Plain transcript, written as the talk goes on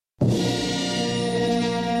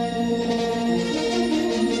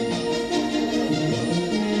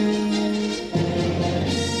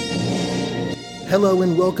Hello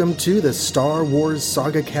and welcome to the Star Wars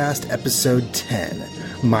Saga Cast Episode 10.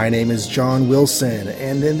 My name is John Wilson,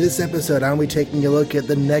 and in this episode I'll be taking a look at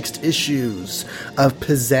the next issues of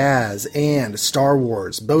Pizzazz and Star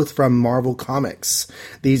Wars, both from Marvel Comics.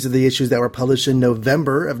 These are the issues that were published in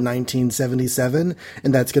November of 1977,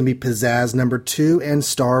 and that's going to be Pizzazz number 2 and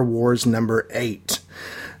Star Wars number 8.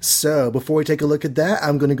 So, before we take a look at that,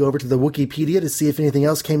 I'm going to go over to the Wikipedia to see if anything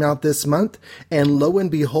else came out this month. And lo and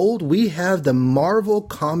behold, we have the Marvel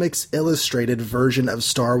Comics Illustrated version of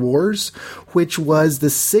Star Wars, which was the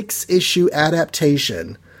 6-issue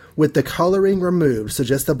adaptation with the coloring removed, so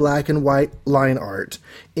just the black and white line art,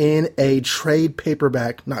 in a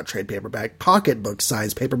pocketbook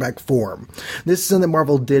size paperback form. This is something that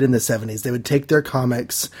Marvel did in the 70s. They would take their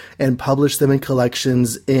comics and publish them in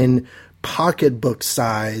collections in pocketbook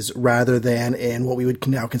size rather than in what we would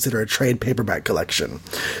now consider a trade paperback collection.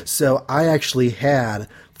 So I actually had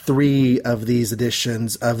 3 of these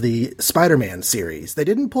editions of the Spider-Man series. They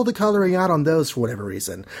didn't pull the coloring out on those for whatever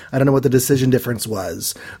reason. I don't know what the decision difference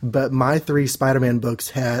was, but my 3 Spider-Man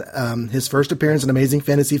books had his first appearance in Amazing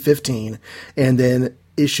Fantasy 15 and then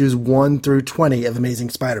issues 1 through 20 of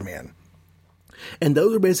Amazing Spider-Man. And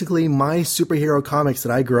those are basically my superhero comics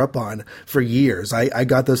that I grew up on for years. I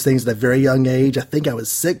got those things at a very young age. I think I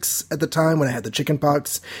was 6 at the time when I had the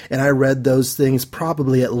chickenpox, and I read those things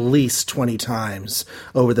probably at least 20 times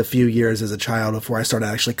over the few years as a child before I started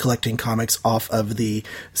actually collecting comics off of the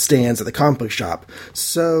stands at the comic book shop.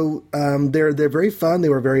 So they're very fun. They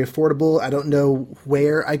were very affordable. I don't know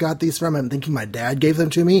where I got these from. I'm thinking my dad gave them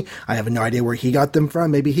to me. I have no idea where he got them from.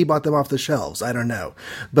 Maybe he bought them off the shelves. I don't know.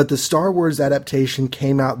 But the Star Wars adaptation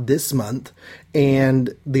came out this month,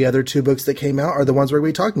 and the other 2 books that came out are the ones we're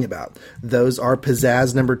going to be talking about. Those are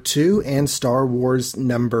Pizzazz number 2 and Star Wars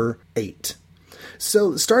number 8.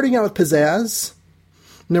 So starting out with Pizzazz,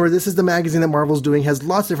 remember this is the magazine that Marvel's doing, has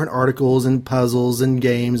lots of different articles and puzzles and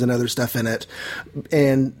games and other stuff in it,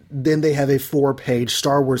 and then they have a 4-page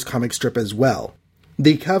Star Wars comic strip as well.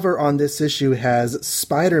 The cover on this issue has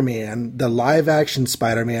Spider-Man, the live-action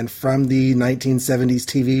Spider-Man from the 1970s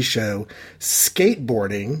TV show,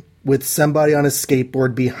 skateboarding with somebody on a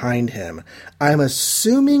skateboard behind him. I'm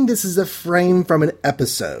assuming this is a frame from an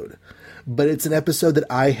episode, but it's an episode that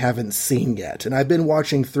I haven't seen yet. And I've been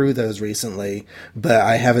watching through those recently, but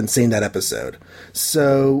I haven't seen that episode.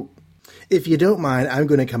 So if you don't mind, I'm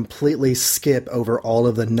going to completely skip over all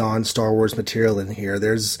of the non-Star Wars material in here.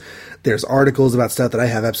 There's articles about stuff that I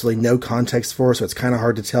have absolutely no context for, so it's kind of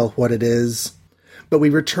hard to tell what it is. But we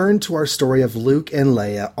return to our story of Luke and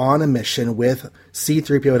Leia on a mission with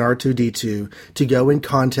C-3PO and R2-D2 to go and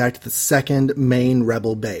contact the second main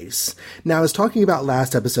Rebel base. Now, I was talking about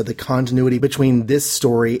last episode the continuity between this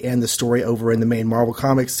story and the story over in the main Marvel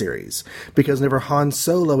Comics series. Because whenever Han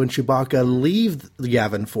Solo and Chewbacca leave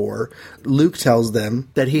Yavin 4, Luke tells them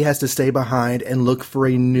that he has to stay behind and look for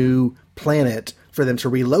a new planet for them to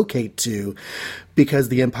relocate to because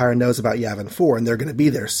the Empire knows about Yavin 4 and they're going to be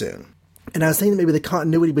there soon. And I was saying that maybe the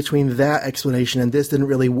continuity between that explanation and this didn't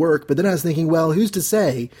really work, but then I was thinking, well, who's to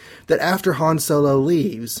say that after Han Solo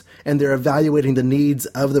leaves and they're evaluating the needs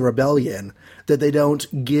of the rebellion, that they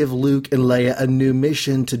don't give Luke and Leia a new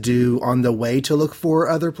mission to do on the way to look for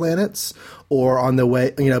other planets or on the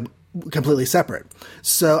way, completely separate.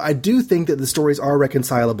 So I do think that the stories are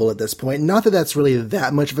reconcilable at this point. Not that that's really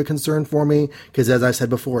that much of a concern for me, because as I said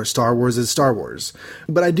before, Star Wars is Star Wars.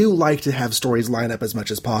 But I do like to have stories line up as much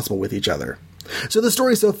as possible with each other. So the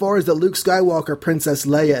story so far is that Luke Skywalker, Princess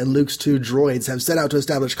Leia, and Luke's 2 droids have set out to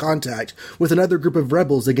establish contact with another group of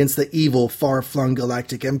rebels against the evil, far-flung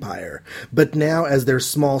Galactic Empire. But now, as their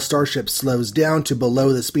small starship slows down to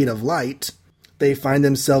below the speed of light, they find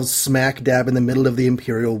themselves smack dab in the middle of the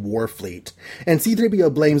Imperial War Fleet. And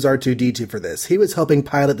C-3PO blames R2-D2 for this. He was helping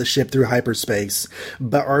pilot the ship through hyperspace,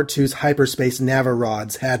 but R2's hyperspace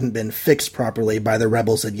navirods hadn't been fixed properly by the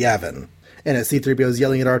rebels at Yavin. And as C-3PO is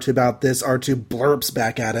yelling at R2 about this, R2 blurps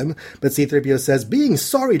back at him, but C-3PO says, "Being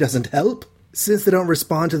sorry doesn't help." Since they don't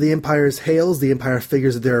respond to the Empire's hails, the Empire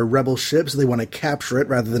figures that they're a rebel ship, so they want to capture it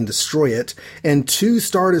rather than destroy it. And 2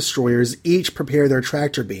 Star Destroyers each prepare their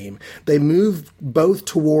tractor beam. They move both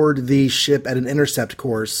toward the ship at an intercept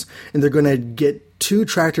course, and they're going to get 2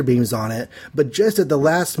 tractor beams on it. But just at the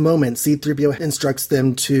last moment, C-3PO instructs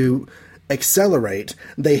them to accelerate.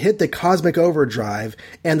 They hit the cosmic overdrive,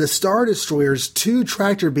 and the Star Destroyer's 2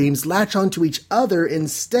 tractor beams latch onto each other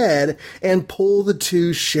instead and pull the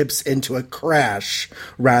 2 ships into a crash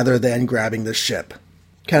rather than grabbing the ship.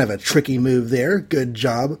 Kind of a tricky move there. Good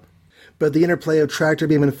job. But the interplay of tractor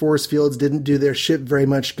beam and force fields didn't do their ship very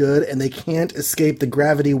much good, and they can't escape the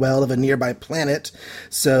gravity well of a nearby planet,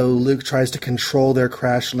 so Luke tries to control their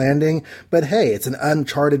crash landing. But hey, it's an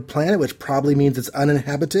uncharted planet, which probably means it's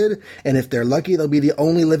uninhabited, and if they're lucky, they'll be the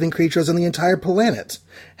only living creatures on the entire planet.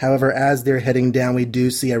 However, as they're heading down, we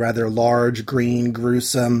do see a rather large, green,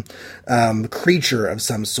 gruesome creature of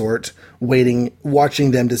some sort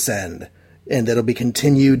watching them descend, and that'll be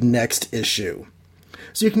continued next issue.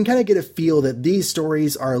 So you can kind of get a feel that these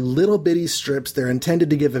stories are little bitty strips. They're intended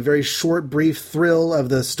to give a very short, brief thrill of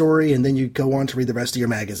the story, and then you go on to read the rest of your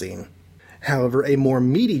magazine. However, a more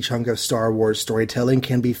meaty chunk of Star Wars storytelling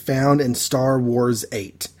can be found in Star Wars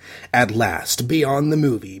 8. At last, beyond the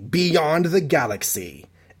movie, beyond the galaxy,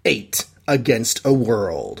 8 against a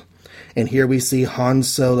world. And here we see Han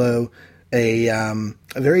Solo, a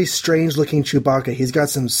very strange-looking Chewbacca. He's got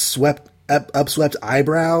some upswept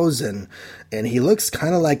eyebrows, and he looks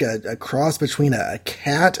kind of like a cross between a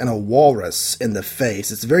cat and a walrus in the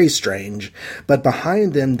face. It's very strange. But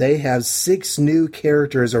behind them, they have 6 new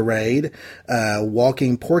characters arrayed.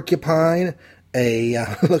 Walking porcupine,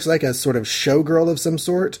 looks like a sort of showgirl of some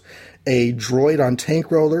sort, a droid on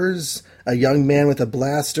tank rollers, a young man with a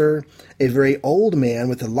blaster, a very old man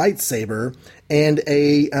with a lightsaber, and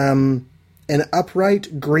an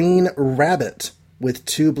upright green rabbit with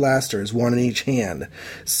 2 blasters, 1 in each hand.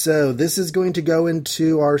 So this is going to go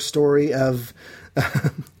into our story of...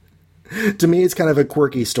 to me, it's kind of a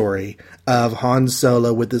quirky story of Han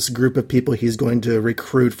Solo with this group of people he's going to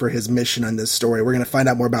recruit for his mission on this story. We're going to find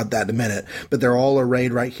out more about that in a minute, but they're all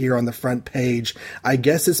arrayed right here on the front page. I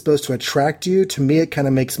guess it's supposed to attract you. To me, it kind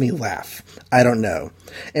of makes me laugh. I don't know.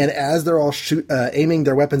 And as they're all aiming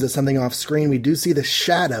their weapons at something off screen, we do see the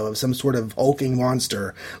shadow of some sort of hulking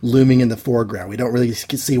monster looming in the foreground. We don't really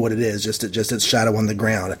see what it is, just its shadow on the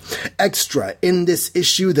ground. Extra, in this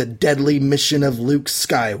issue, the deadly mission of Luke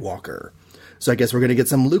Skywalker. So I guess we're going to get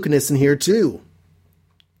some Lucanus in here too.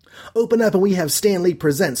 Open up and we have Stan Lee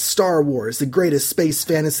presents Star Wars, the greatest space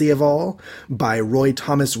fantasy of all, by Roy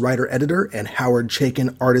Thomas, writer-editor, and Howard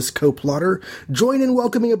Chaykin, artist co-plotter. Join in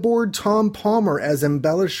welcoming aboard Tom Palmer as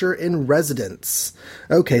embellisher in residence.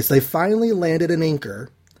 Okay, so they finally landed an inker,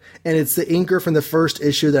 and it's the inker from the first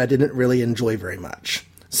issue that I didn't really enjoy very much.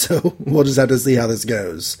 So we'll just have to see how this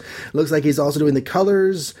goes. Looks like he's also doing the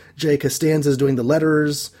colors, Jay Costanza is doing the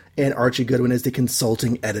letters, and Archie Goodwin is the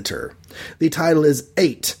consulting editor. The title is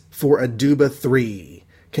 8 for Aduba 3,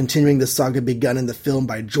 continuing the saga begun in the film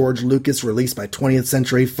by George Lucas, released by 20th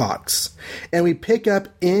Century Fox. And we pick up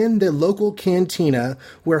in the local cantina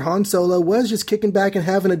where Han Solo was just kicking back and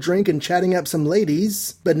having a drink and chatting up some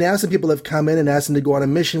ladies, but now some people have come in and asked him to go on a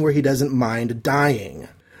mission where he doesn't mind dying.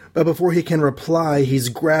 But before he can reply, he's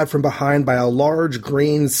grabbed from behind by a large,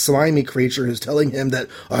 green, slimy creature who's telling him that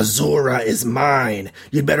Azura is mine.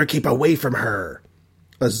 You'd better keep away from her.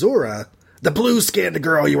 Azura? The blue-skinned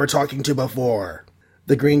girl you were talking to before.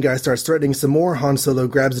 The green guy starts threatening some more. Han Solo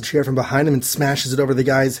grabs a chair from behind him and smashes it over the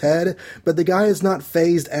guy's head, but the guy is not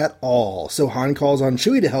fazed at all. So Han calls on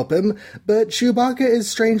Chewie to help him, but Chewbacca is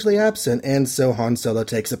strangely absent, and so Han Solo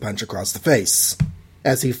takes a punch across the face.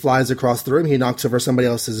 As he flies across the room, he knocks over somebody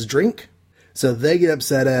else's drink. So they get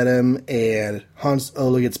upset at him, and Han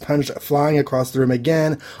Solo gets punched flying across the room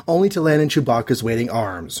again, only to land in Chewbacca's waiting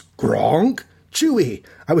arms. Gronk? Chewie,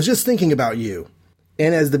 I was just thinking about you.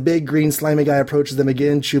 And as the big green slimy guy approaches them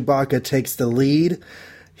again, Chewbacca takes the lead.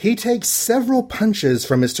 He takes several punches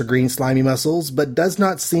from Mr. Green Slimy Muscles, but does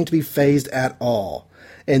not seem to be fazed at all.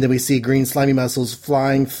 And then we see Green Slimy Muscles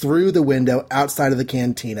flying through the window outside of the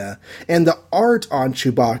cantina. And the art on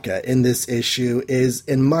Chewbacca in this issue is,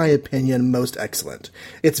 in my opinion, most excellent.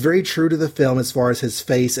 It's very true to the film as far as his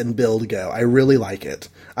face and build go. I really like it.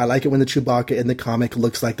 I like it when the Chewbacca in the comic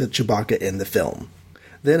looks like the Chewbacca in the film.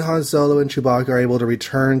 Then Han Solo and Chewbacca are able to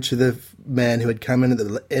return to the men who had come in at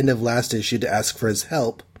the end of last issue to ask for his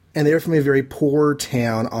help. And they're from a very poor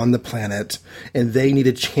town on the planet, and they need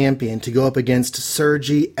a champion to go up against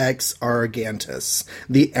Sergi X Arrogantus,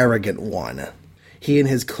 the arrogant one. He and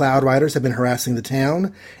his Cloud Riders have been harassing the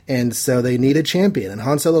town, and so they need a champion. And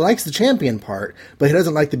Han Solo likes the champion part, but he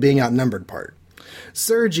doesn't like the being outnumbered part.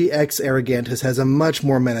 Sergi X Arrogantus has a much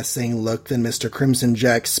more menacing look than Mr. Crimson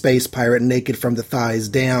Jack, space pirate naked from the thighs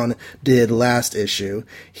down, did last issue.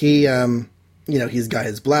 He's got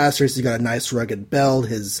his blasters, he's got a nice rugged belt,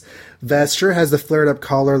 his vest sure has the flared up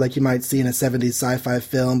collar like you might see in a 70s sci-fi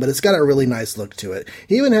film, but it's got a really nice look to it.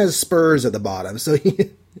 He even has spurs at the bottom, so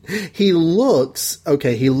he looks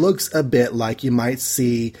a bit like you might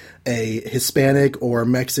see a Hispanic or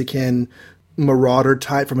Mexican marauder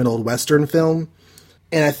type from an old Western film.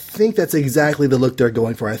 And I think that's exactly the look they're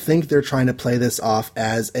going for. I think they're trying to play this off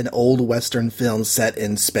as an old Western film set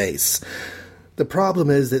in space. The problem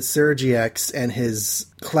is that Sergi X and his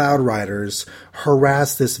Cloud Riders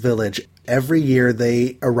harass this village. Every year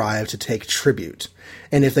they arrive to take tribute.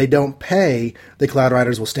 And if they don't pay, the Cloud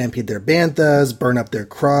Riders will stampede their banthas, burn up their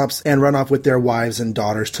crops, and run off with their wives and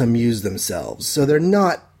daughters to amuse themselves. So they're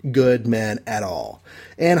not good men at all.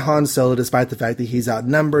 And Han Solo, despite the fact that he's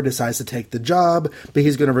outnumbered, decides to take the job, but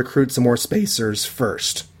he's going to recruit some more spacers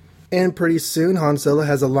first. And pretty soon, Han Solo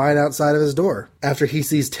has a line outside of his door. After he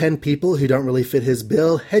sees 10 people who don't really fit his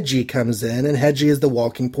bill, Hedgie comes in, and Hedgie is the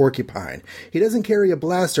walking porcupine. He doesn't carry a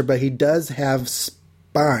blaster, but he does have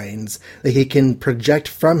spines that he can project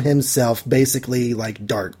from himself, basically like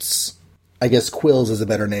darts. I guess quills is a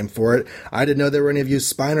better name for it. I didn't know there were any of you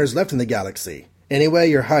spiners left in the galaxy. Anyway,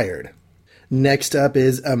 you're hired. Next up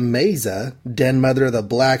is Amaza, den mother of the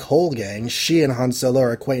Black Hole Gang. She and Han Solo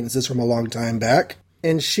are acquaintances from a long time back.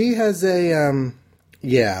 And she has the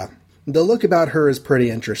look about her is pretty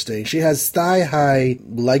interesting. She has thigh-high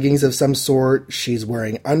leggings of some sort. She's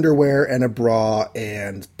wearing underwear and a bra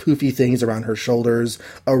and poofy things around her shoulders,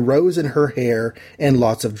 a rose in her hair, and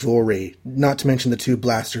lots of jewelry, not to mention the 2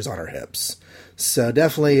 blasters on her hips. So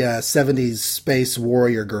definitely a 70s space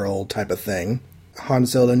warrior girl type of thing. Han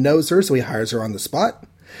Solo knows her, so he hires her on the spot.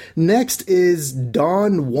 Next is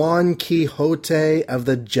Don Juan Quixote of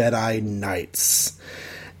the Jedi Knights.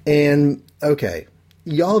 And, okay,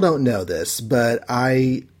 y'all don't know this, but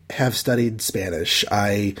I have studied Spanish.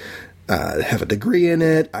 I have a degree in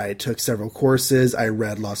it. I took several courses. I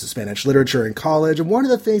read lots of Spanish literature in college. And one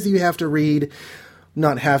of the things that you have to read,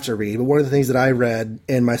 not have to read, but one of the things that I read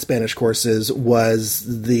in my Spanish courses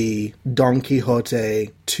was the Don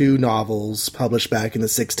Quixote 2 novels published back in the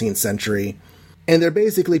 16th century. And they're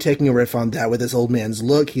basically taking a riff on that with this old man's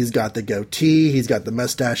look. He's got the goatee, he's got the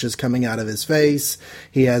mustaches coming out of his face,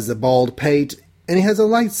 he has the bald pate, and he has a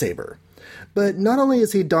lightsaber. But not only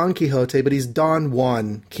is he Don Quixote, but he's Don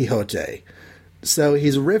Juan Quixote. So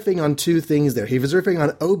he's riffing on 2 things there. He was riffing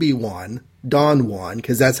on Obi-Wan, Don Juan,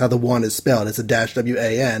 because that's how the Juan is spelled. It's a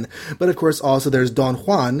 -W-A-N. But of course also there's Don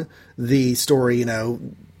Juan, the story, you know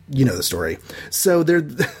the story. So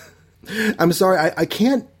I'm sorry, I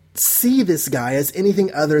can't see this guy as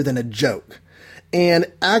anything other than a joke.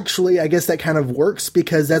 And actually, I guess that kind of works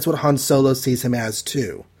because that's what Han Solo sees him as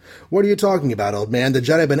too. What are you talking about, old man? The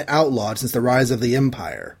Jedi have been outlawed since the rise of the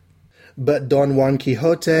Empire. But Don Juan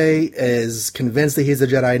Quixote is convinced that he's a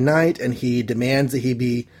Jedi Knight, and he demands that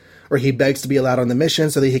he begs to be allowed on the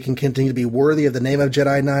mission so that he can continue to be worthy of the name of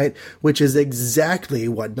Jedi Knight, which is exactly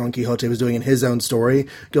what Don Quixote was doing in his own story,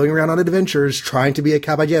 going around on adventures, trying to be a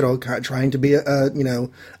caballero, trying to be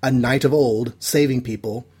a knight of old, saving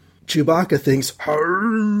people. Chewbacca thinks,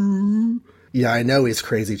 "Harr." Yeah, I know he's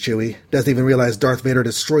crazy, Chewie. Doesn't even realize Darth Vader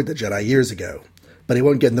destroyed the Jedi years ago. But he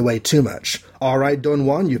won't get in the way too much. All right, Don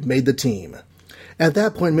Juan, you've made the team. At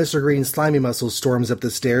that point, Mr. Green Slimy Muscles storms up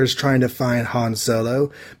the stairs trying to find Han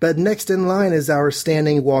Solo, but next in line is our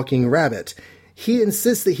standing walking rabbit. He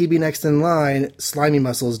insists that he be next in line, Slimy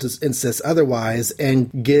Muscles insists otherwise, and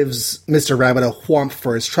gives Mr. Rabbit a whomp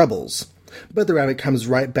for his troubles. But the rabbit comes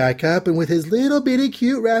right back up, and with his little bitty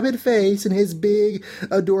cute rabbit face and his big,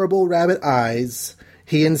 adorable rabbit eyes,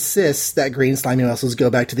 he insists that Green Slimy Muscles go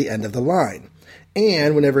back to the end of the line.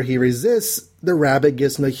 And whenever he resists, the rabbit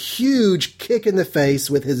gives him a huge kick in the face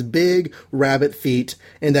with his big rabbit feet,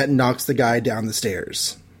 and that knocks the guy down the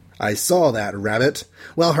stairs. I saw that, rabbit.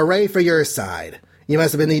 Well, hooray for your side. You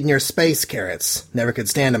must have been eating your space carrots. Never could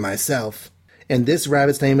stand 'em myself. And this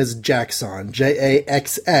rabbit's name is Jaxxon,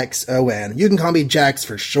 Jaxxon. You can call me Jax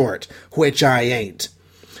for short, which I ain't.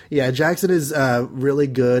 Yeah, Jackson is really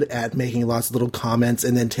good at making lots of little comments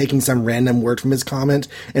and then taking some random word from his comment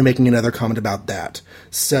and making another comment about that.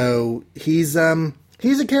 So he's a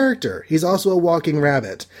character. He's also a walking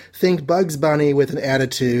rabbit. Think Bugs Bunny with an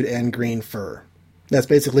attitude and green fur. That's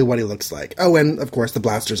basically what he looks like. Oh, and of course the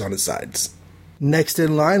blasters on his sides. Next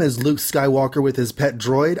in line is Luke Skywalker with his pet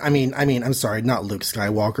droid. I'm sorry, not Luke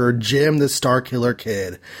Skywalker, Jim the Starkiller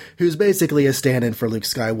Kid, who's basically a stand-in for Luke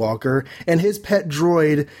Skywalker, and his pet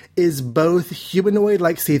droid is both humanoid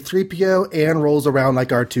like C-3PO and rolls around like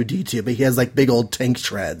R2-D2, but he has like big old tank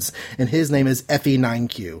treads, and his name is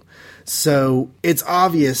FE9Q. So it's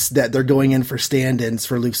obvious that they're going in for stand-ins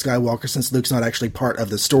for Luke Skywalker since Luke's not actually part of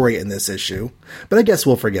the story in this issue, but I guess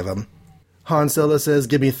we'll forgive him. Han Solo says,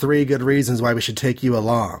 "Give me 3 good reasons why we should take you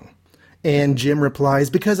along." And Jim replies,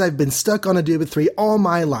 "Because I've been stuck on a Dubit 3 all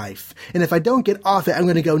my life, and if I don't get off it, I'm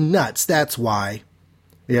going to go nuts, that's why."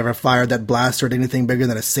 You ever fired that blaster at anything bigger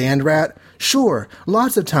than a sand rat? Sure,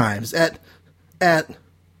 lots of times. At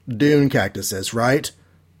Dune cactuses, right?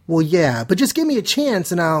 Well, yeah, but just give me a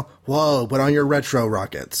chance and I'll... Whoa, put on your retro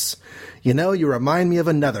rockets. You know, you remind me of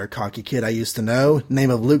another cocky kid I used to know, name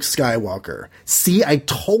of Luke Skywalker. See, I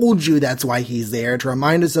told you that's why he's there, to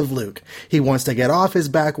remind us of Luke. He wants to get off his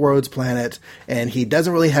backroads planet, and he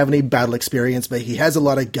doesn't really have any battle experience, but he has a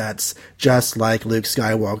lot of guts, just like Luke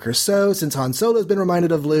Skywalker. So, since Han Solo's been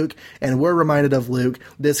reminded of Luke, and we're reminded of Luke,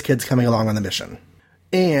 this kid's coming along on the mission.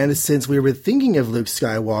 And since we were thinking of Luke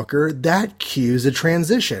Skywalker, that cues a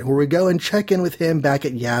transition, where we go and check in with him back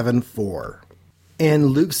at Yavin 4. And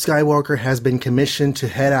Luke Skywalker has been commissioned to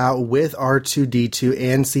head out with R2-D2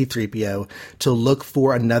 and C-3PO to look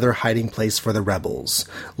for another hiding place for the rebels.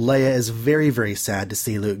 Leia is very, very sad to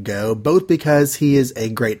see Luke go, both because he is a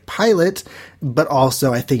great pilot, but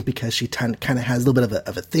also I think because she kind of has a little bit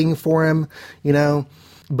of a thing for him, you know?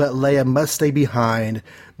 But Leia must stay behind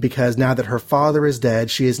because now that her father is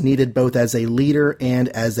dead, she is needed both as a leader and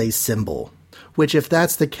as a symbol. Which, if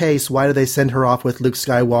that's the case, why do they send her off with Luke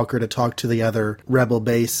Skywalker to talk to the other rebel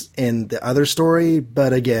base in the other story?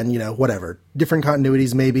 But again, you know, whatever. Different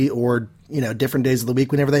continuities maybe, or, you know, different days of the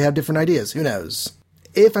week whenever they have different ideas. Who knows?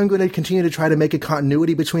 If I'm going to continue to try to make a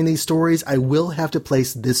continuity between these stories, I will have to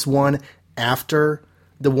place this one after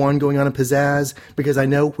the one going on in Pizzazz, because I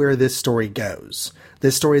know where this story goes.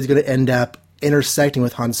 This story is going to end up intersecting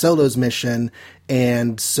with Han Solo's mission,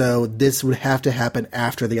 and so this would have to happen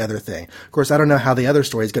after the other thing. Of course, I don't know how the other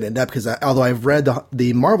story is going to end up, because although I've read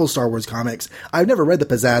the Marvel Star Wars comics, I've never read the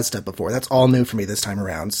Pizzazz stuff before. That's all new for me this time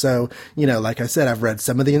around. So, you know, like I said, I've read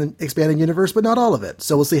some of the expanded universe, but not all of it.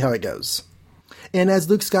 So we'll see how it goes. And as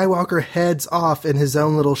Luke Skywalker heads off in his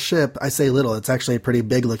own little ship, I say little, it's actually a pretty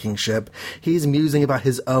big looking ship, he's musing about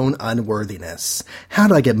his own unworthiness. How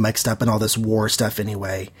did I get mixed up in all this war stuff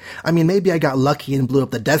anyway? I mean, maybe I got lucky and blew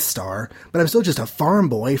up the Death Star, but I'm still just a farm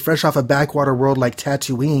boy, fresh off a backwater world like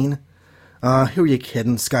Tatooine. Who are you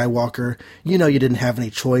kidding, Skywalker? You know you didn't have any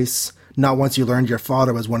choice. Not once you learned your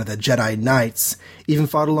father was one of the Jedi Knights, even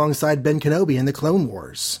fought alongside Ben Kenobi in the Clone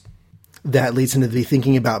Wars. That leads him to be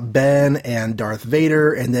thinking about Ben and Darth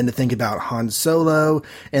Vader, and then to think about Han Solo,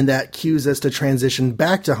 and that cues us to transition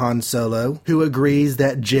back to Han Solo, who agrees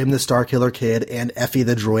that Jim the Starkiller Kid and Effie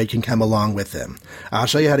the droid can come along with him. I'll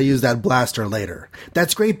show you how to use that blaster later.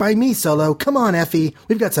 That's great by me, Solo. Come on, Effie.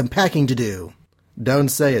 We've got some packing to do. Don't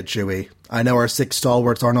say it, Chewie. I know our 6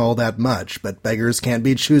 stalwarts aren't all that much, but beggars can't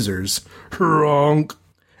be choosers. Hronk.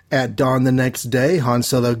 At dawn the next day, Han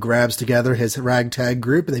Solo grabs together his ragtag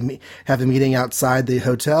group. They have a meeting outside the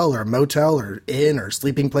hotel or motel or inn or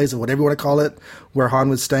sleeping place or whatever you want to call it, where Han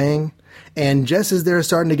was staying. And just as they're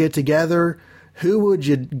starting to get together, who would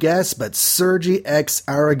you guess but Sergi X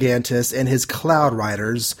Arrogantis and his Cloud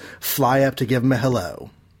Riders fly up to give him a hello.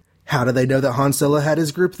 How do they know that Han Solo had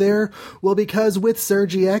his group there? Well, because with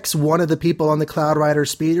Sergi X, one of the people on the Cloud Rider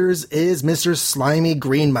speeders is Mr. Slimy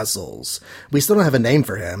Green Muscles. We still don't have a name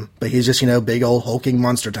for him, but he's just, you know, big old hulking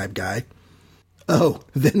monster type guy. Oh,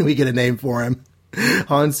 then we get a name for him.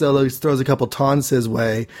 Han Solo throws a couple taunts his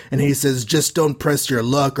way, and he says, "Just don't press your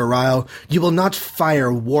luck, or you will not fire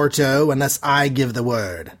Warto unless I give the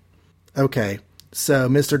word." Okay, so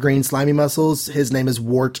Mr. Green Slimy Muscles, his name is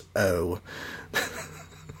Wart-O.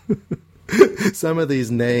 Some of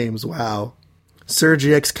these names, wow.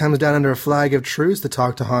 Sergi X comes down under a flag of truce to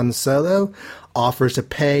talk to Han Solo, offers to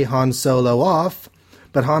pay Han Solo off,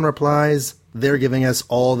 but Han replies, "They're giving us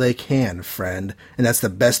all they can, friend, and that's the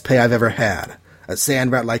best pay I've ever had. A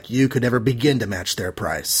sand rat like you could never begin to match their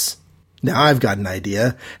price. Now I've got an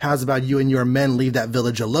idea. How's about you and your men leave that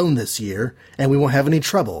village alone this year, and we won't have any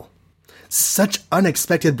trouble?" Such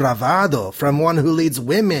unexpected bravado from one who leads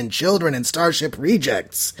women, children, and Starship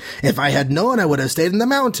rejects. If I had known, I would have stayed in the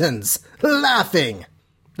mountains, laughing.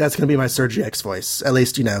 That's going to be my Sergi X voice, at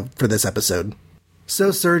least, you know, for this episode.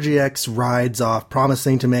 So Sergi X rides off,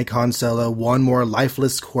 promising to make Han Solo one more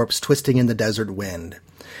lifeless corpse twisting in the desert wind.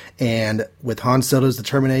 And with Han Solo's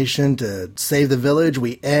determination to save the village,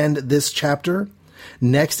 we end this chapter.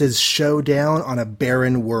 Next is Showdown on a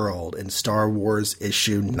Barren World in Star Wars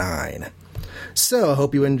Issue 9. So I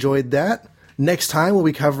hope you enjoyed that. Next time we'll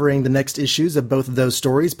be covering the next issues of both of those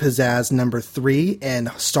stories, Pizzazz number 3 and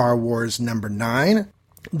Star Wars number 9.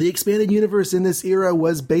 The expanded universe in this era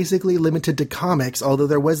was basically limited to comics, although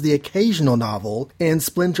there was the occasional novel, and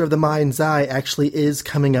Splinter of the Mind's Eye actually is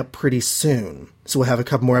coming up pretty soon. So we'll have a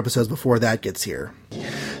couple more episodes before that gets here.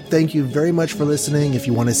 thank you very much for listening. If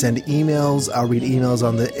you want to send emails, I'll read emails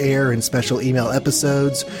on the air in special email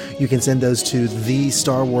episodes. You can send those to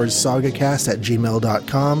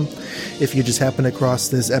thestarwarssagacast@gmail.com. If you just happen across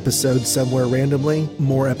this episode somewhere randomly,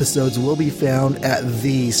 more episodes will be found at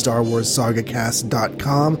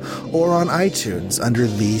thestarwarssagacast.com or on iTunes under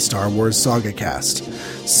The Star Wars Saga Cast.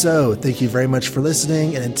 So, thank you very much for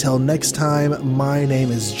listening, and until next time, my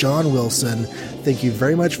name is John Wilson. Thank you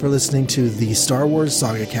very much for listening to The Star Wars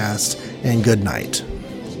Saga Cast, and good night.